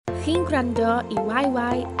Chi'n gwrando I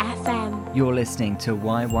YYFM. You're listening to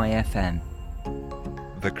YYFM.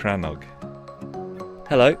 The Crannog.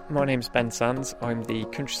 Hello, my name's Ben Sands. I'm the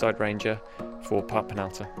Countryside Ranger for Parc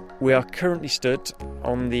Penallta. We are currently stood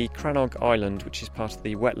on the Crannog Island, which is part of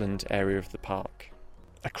the wetland area of the park.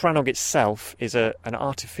 A crannog itself is an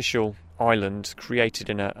artificial island created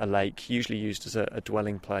in a lake, usually used as a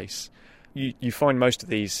dwelling place. You find most of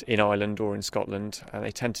these in Ireland or in Scotland, and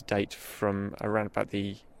they tend to date from around about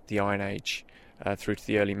the Iron Age through to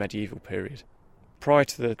the early medieval period. Prior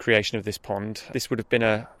to the creation of this pond, this would have been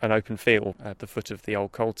an open field at the foot of the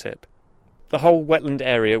old coal tip. The whole wetland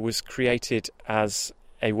area was created as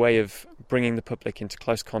a way of bringing the public into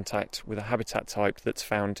close contact with a habitat type that's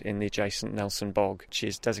found in the adjacent Nelson Bog, which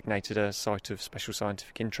is designated a site of special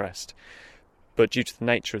scientific interest. But due to the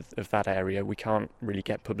nature of that area, we can't really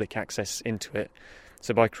get public access into it.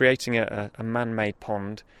 So by creating a man-made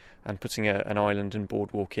pond and putting an island and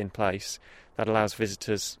boardwalk in place, that allows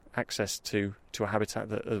visitors access to a habitat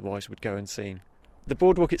that otherwise would go unseen. The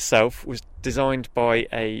boardwalk itself was designed by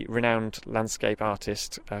a renowned landscape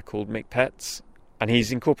artist called Mick Petts, and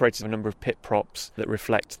he's incorporated a number of pit props that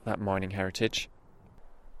reflect that mining heritage.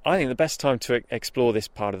 I think the best time to explore this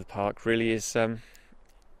part of the park really is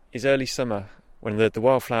early summer, when the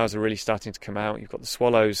wildflowers are really starting to come out. You've got the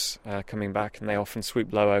swallows coming back, and they often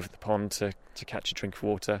swoop low over the pond to catch a drink of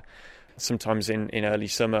water. Sometimes in early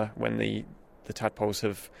summer, when the tadpoles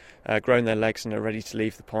have grown their legs and are ready to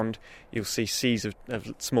leave the pond, you'll see seas of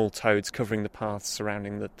small toads covering the paths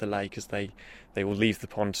surrounding the lake as they will leave the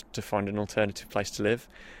pond to find an alternative place to live.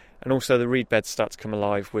 And also the reed beds start to come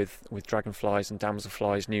alive with dragonflies and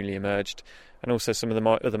damselflies newly emerged, and also some of the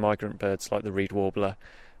other migrant birds like the reed warbler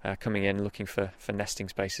coming in looking for nesting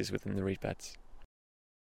spaces within the reed beds.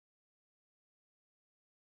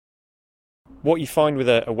 What you find with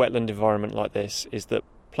a wetland environment like this is that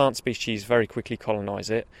plant species very quickly colonise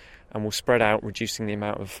it and will spread out, reducing the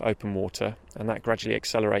amount of open water, and that gradually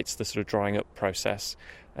accelerates the sort of drying up process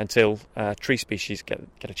until tree species get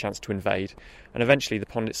a chance to invade, and eventually the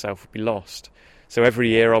pond itself will be lost. So every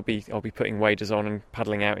year I'll be putting waders on and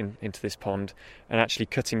paddling out into this pond and actually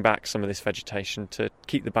cutting back some of this vegetation to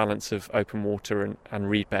keep the balance of open water and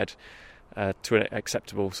reed bed to an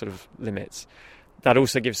acceptable sort of limits. That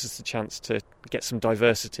also gives us the chance to get some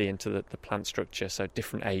diversity into the plant structure, so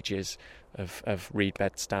different ages of reed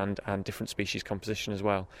bed stand and different species composition as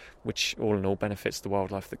well, which all in all benefits the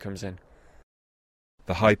wildlife that comes in.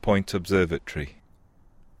 The High Point Observatory.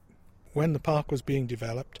 When the park was being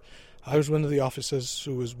developed, I was one of the officers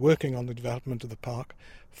who was working on the development of the park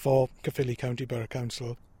for Caerphilly County Borough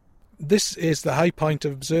Council. This is the High Point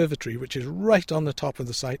Observatory, which is right on the top of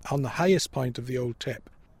the site, on the highest point of the old tip.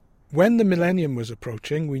 When the millennium was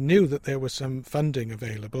approaching, we knew that there was some funding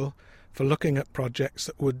available for looking at projects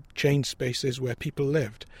that would change spaces where people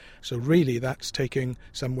lived. So really that's taking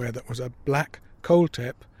somewhere that was a black coal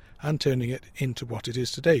tip and turning it into what it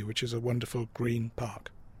is today, which is a wonderful green park.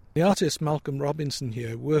 The artist Malcolm Robinson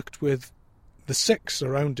here worked with the 6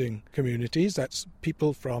 surrounding communities. That's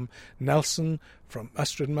people from Nelson, from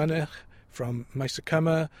Ystrad Mynach, from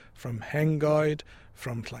Mysacummer, from Hengoed,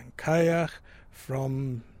 from Llancaich,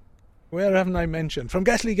 from... where haven't I mentioned? From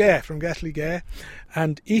Gelligare.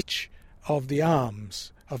 And each of the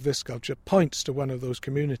arms of this sculpture points to one of those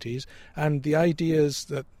communities, and the ideas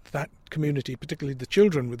that community, particularly the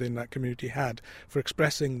children within that community, had for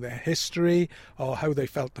expressing their history or how they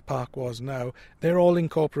felt the park was now, they're all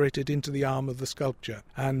incorporated into the arm of the sculpture.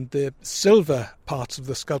 And the silver parts of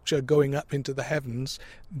the sculpture going up into the heavens,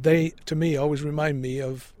 they, to me, always remind me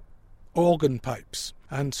of organ pipes.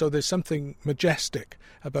 And so there's something majestic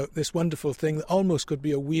about this wonderful thing that almost could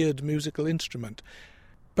be a weird musical instrument.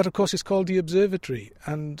 But of course it's called the observatory,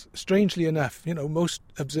 and strangely enough, most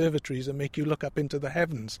observatories make you look up into the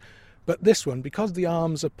heavens. But this one, because the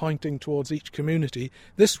arms are pointing towards each community,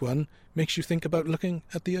 this one makes you think about looking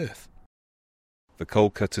at the earth. The Coal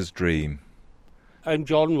Cutter's Dream. I'm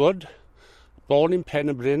John Wood, born in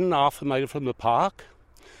Penallta, half a mile from the park.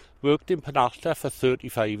 Worked in Penallta for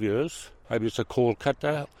 35 years. I was a coal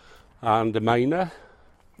cutter and a miner.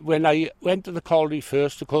 When I went to the colliery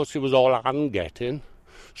first, of course, it was all hand getting,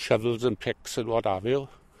 shovels and picks and what have you.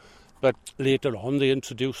 But later on, they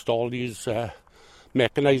introduced all these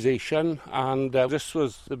mechanisation, and this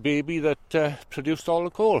was the baby that produced all the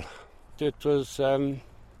coal. It was a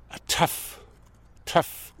tough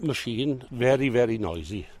machine, very, very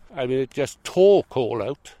noisy. I mean, it just tore coal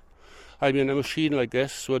out. I mean, a machine like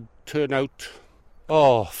this would turn out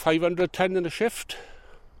 500 ton in a shift,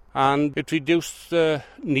 and it reduced the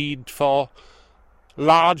need for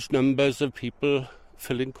large numbers of people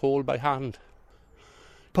filling coal by hand.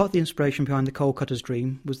 Part of the inspiration behind the coal cutter's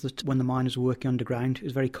dream was that when the miners were working underground, it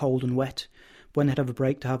was very cold and wet. When they'd have a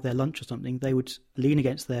break to have their lunch or something, they would lean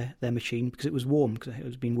against their machine because it was warm, because it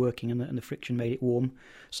was been working and the friction made it warm.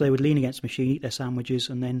 So they would lean against the machine, eat their sandwiches,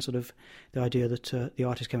 and then sort of the idea that the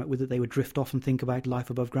artist came up with, that they would drift off and think about life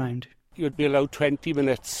above ground. You'd be allowed 20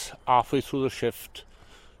 minutes halfway through the shift.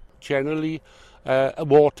 Generally, a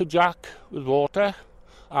water jack with water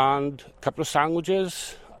and a couple of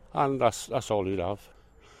sandwiches, and that's all you'd have.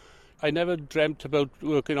 I never dreamt about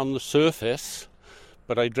working on the surface,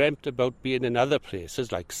 but I dreamt about being in other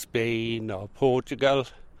places like Spain or Portugal.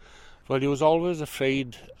 Well, you was always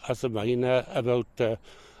afraid as a miner about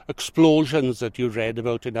explosions that you read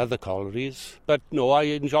about in other collieries. But no, I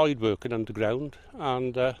enjoyed working underground,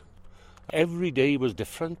 and every day was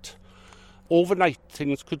different. Overnight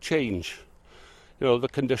things could change. You know, the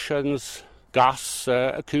conditions, gas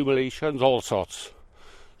accumulations, all sorts.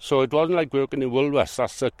 So it wasn't like working in Woolworths.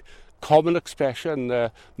 That's a common expression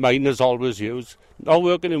miners always use. Not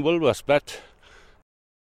working in Woolworths, but...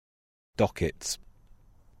 Dockets.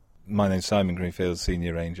 My name's Simon Greenfield,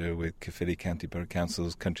 Senior Ranger with Caerphilly County Borough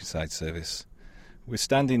Council's Countryside Service. We're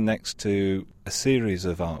standing next to a series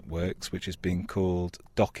of artworks which has been called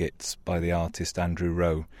Dockets by the artist Andrew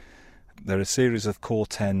Rowe. They're a series of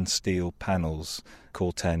Corten steel panels.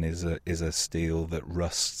 Corten is a steel that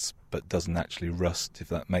rusts but doesn't actually rust, if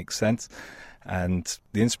that makes sense. And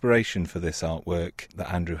the inspiration for this artwork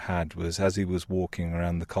that Andrew had was, as he was walking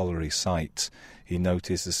around the colliery site, he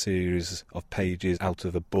noticed a series of pages out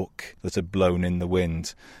of a book that had blown in the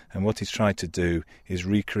wind. And what he's tried to do is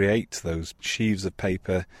recreate those sheaves of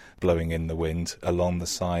paper blowing in the wind along the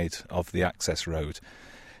side of the access road.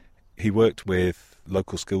 He worked with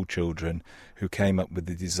local school children who came up with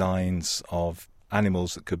the designs of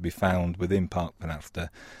animals that could be found within Parc Penallta,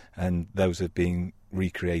 and those have been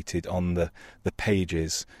recreated on the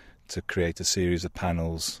pages to create a series of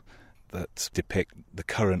panels that depict the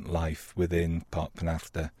current life within Parc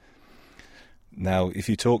Penallta. Now, if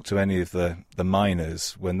you talk to any of the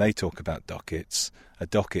miners, when they talk about dockets, a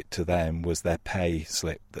docket to them was their pay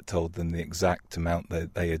slip that told them the exact amount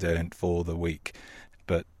that they had earned for the week.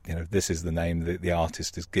 But, you know, this is the name that the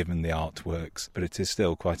artist has given the artworks, but it is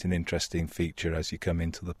still quite an interesting feature as you come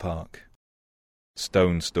into the park.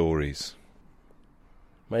 Stone stories.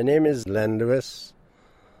 My name is Len Lewis.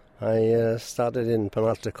 I started in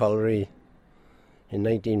Penallta Colliery in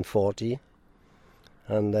 1940,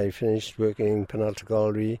 and I finished working in Penallta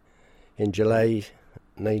Colliery in July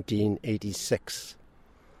 1986.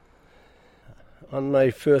 On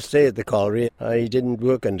my first day at the colliery, I didn't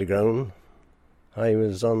work underground. I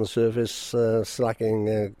was on the surface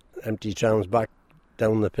slacking empty trams back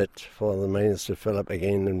down the pit for the miners to fill up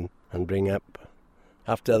again and bring up.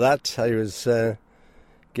 After that, I was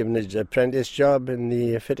given an apprentice job in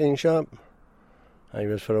the fitting shop. I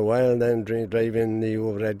was for a while then driving the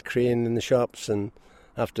overhead crane in the shops, and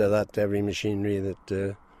after that every machinery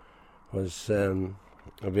that was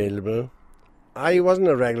available. I wasn't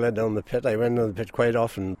a regular down the pit. I went down the pit quite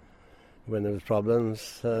often when there was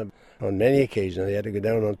problems. On many occasions I had to go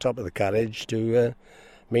down on top of the carriage to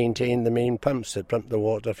maintain the main pumps that pump the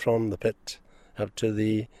water from the pit up to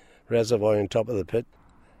the reservoir on top of the pit.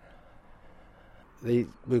 They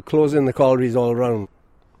were closing the collieries all round.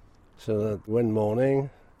 So that one morning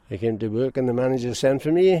I came to work and the manager sent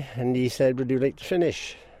for me and he said, "Would you like to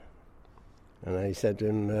finish?" And I said to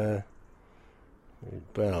him,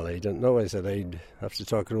 well, I don't know. I said I'd have to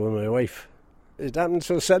talk it over with my wife. It happened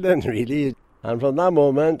so sudden, really. And from that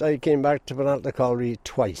moment I came back to Penallta Colliery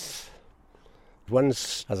twice.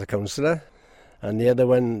 Once as a councillor and the other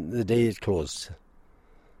one the day it closed.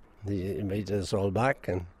 They invited us all back,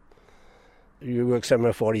 and you work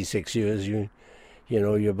somewhere 46 years, you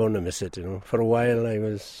know, you're bound to miss it, you know. For a while I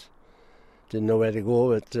didn't know where to go,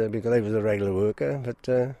 but because I was a regular worker,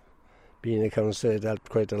 but being a councillor it helped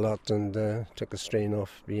quite a lot and took a strain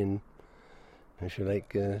off being, if you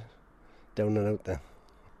like, down and out there.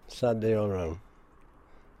 Sad day all round.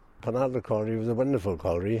 Penallta Colliery was a wonderful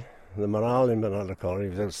colliery. The morale in Penallta Colliery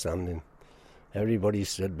was outstanding. Everybody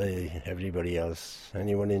stood by everybody else.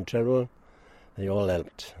 Anyone in trouble, they all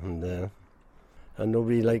helped. And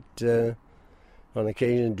nobody liked, on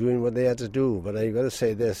occasion, doing what they had to do. But I've got to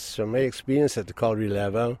say this, from my experience at the colliery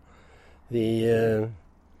level, the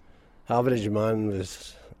average man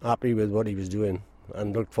was happy with what he was doing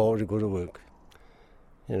and looked forward to go to work.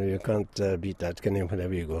 You know, you can't beat that, can you,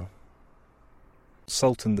 whenever you go.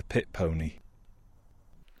 Sultan the Pit Pony.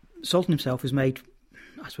 Sultan himself is made,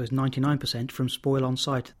 I suppose, 99% from spoil on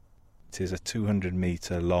site. It is a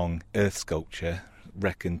 200-metre long earth sculpture,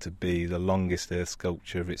 reckoned to be the longest earth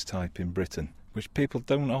sculpture of its type in Britain. which people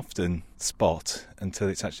don't often spot until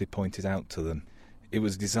it's actually pointed out to them. It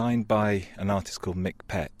was designed by an artist called Mick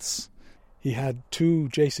Petts. He had 2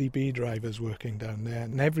 JCB drivers working down there,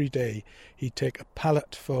 and every day he'd take a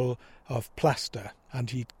pallet full of plaster and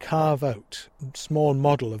he'd carve out a small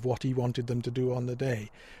model of what he wanted them to do on the day,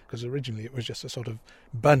 because originally it was just a sort of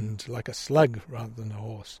bund, like a slug rather than a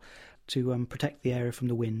horse. To protect the area from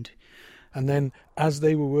the wind. And then as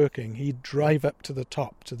they were working, he'd drive up to the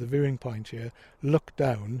top, to the viewing point here, look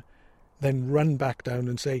down, then run back down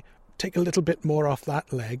and say, take a little bit more off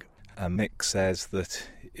that leg. And Mick says that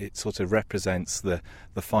it sort of represents the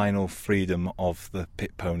final freedom of the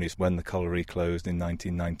pit ponies when the colliery closed in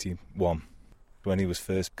 1991. When he was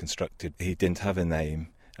first constructed, he didn't have a name,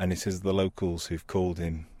 and it is the locals who've called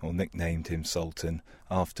him or nicknamed him Sultan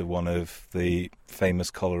after one of the famous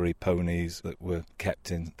colliery ponies that were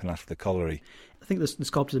kept in Penallta colliery. I think the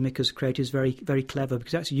sculpture that Mick has created is very, very clever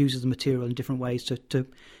because it actually uses the material in different ways to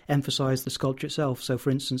emphasise the sculpture itself. So, for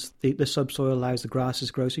instance, the subsoil allows the grasses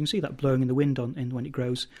to grow, so you can see that blowing in the wind when it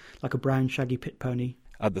grows, like a brown, shaggy pit pony.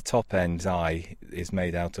 At the top end, eye is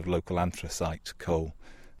made out of local anthracite coal.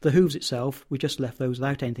 The hooves itself, we just left those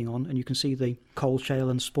without anything on, and you can see the coal shale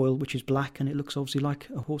and spoil, which is black, and it looks obviously like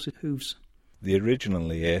a horse's hooves. The original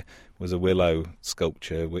here was a willow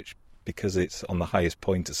sculpture, which, because it's on the highest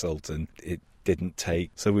point of Sultan, it didn't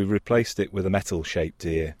take, so we replaced it with a metal-shaped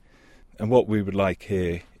ear. And what we would like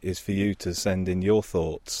here is for you to send in your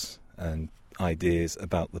thoughts and ideas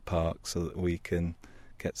about the park so that we can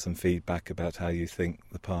get some feedback about how you think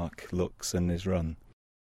the park looks and is run.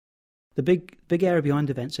 The big area behind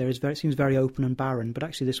the events area seems very open and barren, but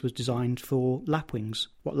actually this was designed for lapwings.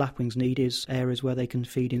 What lapwings need is areas where they can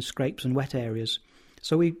feed in scrapes and wet areas.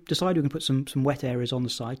 So we decided we can put some wet areas on the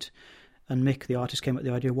site, and Mick, the artist, came up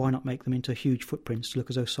with the idea, why not make them into huge footprints to look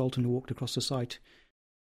as though Sultan walked across the site.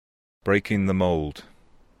 Breaking the mould.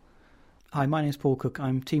 Hi, my name is Paul Cook.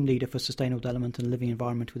 I'm team leader for sustainable development and living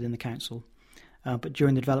environment within the council. But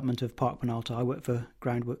during the development of Parc Penallta, I worked for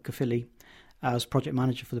Groundwork Caerphilly as project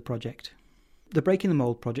manager for the project. The Breaking the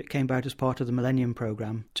Mould project came about as part of the Millennium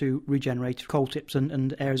Programme to regenerate coal tips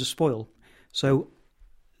and areas of spoil. So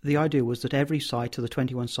the idea was that every site of the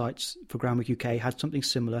 21 sites for Groundwork UK had something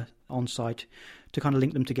similar on site to kind of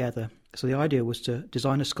link them together. So the idea was to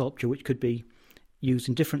design a sculpture which could be used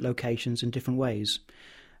in different locations in different ways.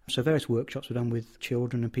 So various workshops were done with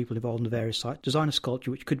children and people involved in the various sites, design a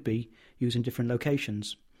sculpture which could be used in different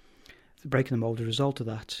locations. The Breaking the Mould is a result of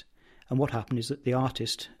that. And what happened is that the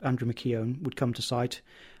artist, Andrew McKeown, would come to site,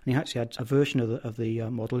 and he actually had a version of the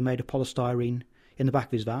model. He made a polystyrene in the back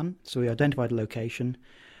of his van, so he identified a location,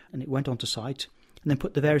 and it went onto site, and then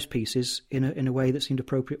put the various pieces in a way that seemed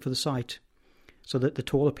appropriate for the site. So that the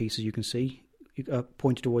taller pieces you can see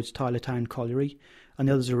pointed towards Tylertown Colliery, and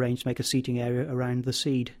the others are arranged to make a seating area around the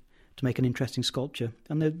seed to make an interesting sculpture.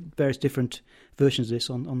 And there are various different versions of this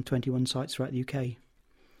on 21 sites throughout the UK.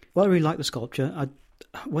 Well, I really like the sculpture.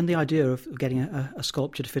 When the idea of getting a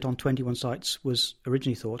sculpture to fit on 21 sites was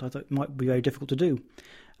originally thought, I thought it might be very difficult to do.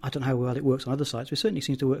 I don't know how well it works on other sites, but it certainly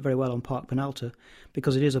seems to work very well on Parc Penallta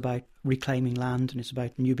because it is about reclaiming land and it's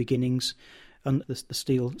about new beginnings, and the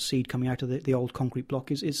steel seed coming out of the old concrete block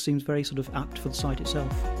it seems very sort of apt for the site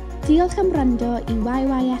itself. Diolch am wrando I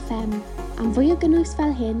YYFM. Am fwy o gynnwys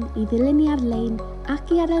fel hyn I ddilyn ni ar-lein ac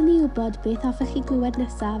I adael ni wybod beth hoffech chi glywed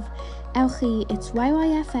nesaf, ewch I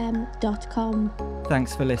itsyyfm.com.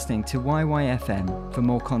 Thanks for listening to YYFM. For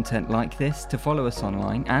more content like this, to follow us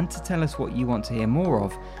online and to tell us what you want to hear more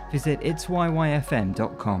of, visit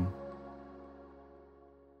itsyyfm.com.